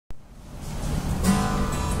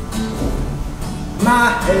my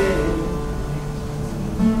head.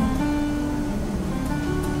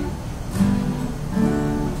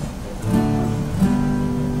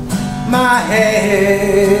 My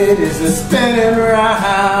head is a spinning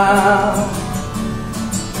round,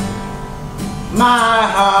 my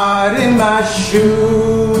heart in my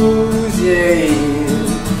shoes, yeah.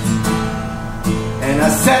 And I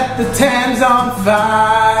set the Thames on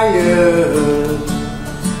fire,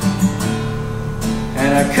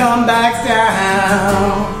 and I come back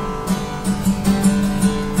down,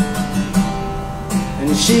 and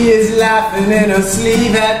she is laughing in her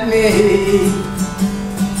sleeve at me.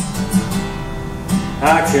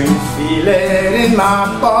 I can feel it in my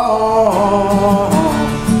bones.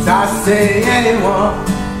 I say anyone,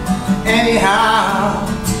 anyhow,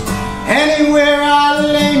 anywhere I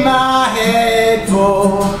lay my head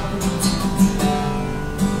for,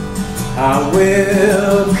 I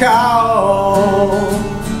will call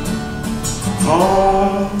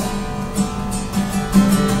home.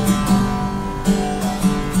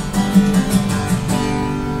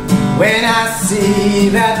 When I see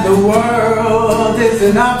that the world is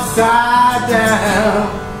an upside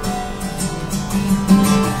down,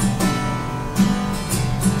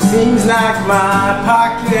 seems like my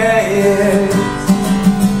pockets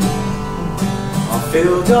are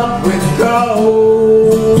filled up with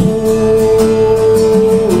gold,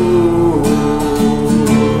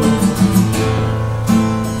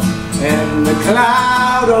 and the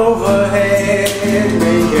cloud overhead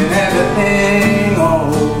making everything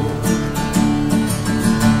old.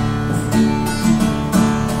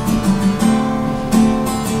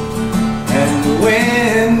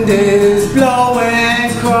 Wind is blowing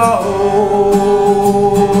cold,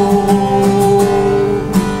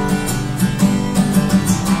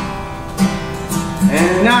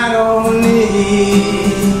 and I don't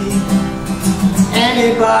need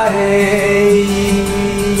anybody,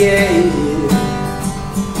 yeah.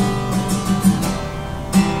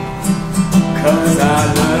 'Cause I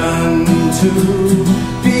learned to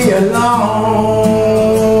be alone.